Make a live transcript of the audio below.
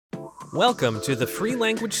Welcome to the Free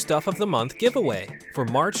Language Stuff of the Month giveaway for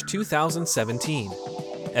March 2017.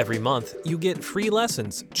 Every month, you get free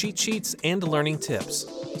lessons, cheat sheets, and learning tips,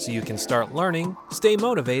 so you can start learning, stay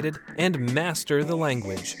motivated, and master the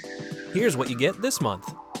language. Here's what you get this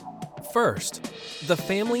month. First, the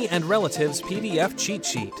Family and Relatives PDF cheat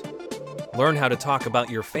sheet. Learn how to talk about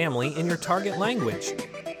your family in your target language.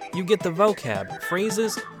 You get the vocab,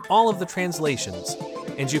 phrases, all of the translations,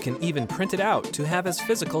 and you can even print it out to have as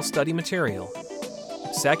physical study material.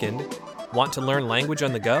 Second, want to learn language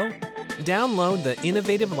on the go? Download the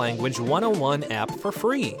Innovative Language 101 app for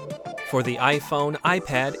free for the iPhone,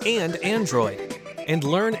 iPad, and Android, and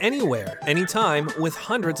learn anywhere, anytime with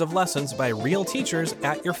hundreds of lessons by real teachers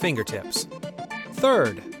at your fingertips.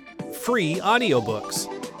 Third, free audiobooks.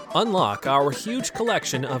 Unlock our huge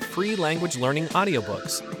collection of free language learning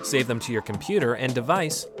audiobooks. Save them to your computer and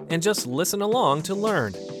device and just listen along to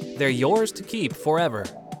learn. They're yours to keep forever.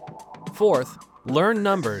 Fourth, learn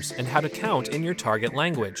numbers and how to count in your target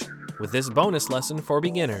language with this bonus lesson for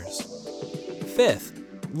beginners. Fifth,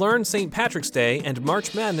 learn St. Patrick's Day and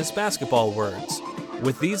March Madness basketball words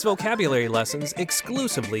with these vocabulary lessons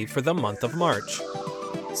exclusively for the month of March.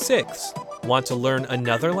 Sixth, want to learn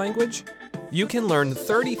another language? You can learn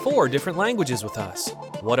 34 different languages with us.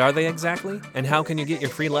 What are they exactly, and how can you get your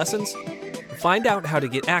free lessons? Find out how to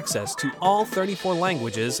get access to all 34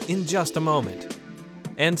 languages in just a moment.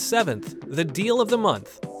 And seventh, the deal of the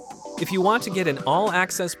month. If you want to get an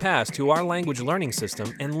all-access pass to our language learning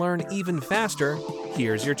system and learn even faster,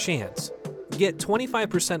 here's your chance. Get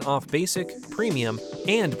 25% off Basic, Premium,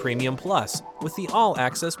 and Premium Plus with the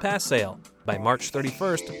All-Access Pass sale by March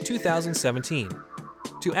 31st, 2017.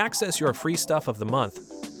 To access your free stuff of the month,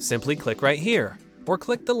 simply click right here or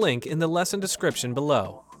click the link in the lesson description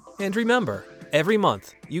below. And remember, every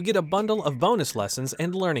month you get a bundle of bonus lessons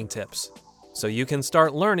and learning tips, so you can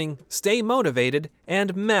start learning, stay motivated,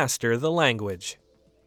 and master the language.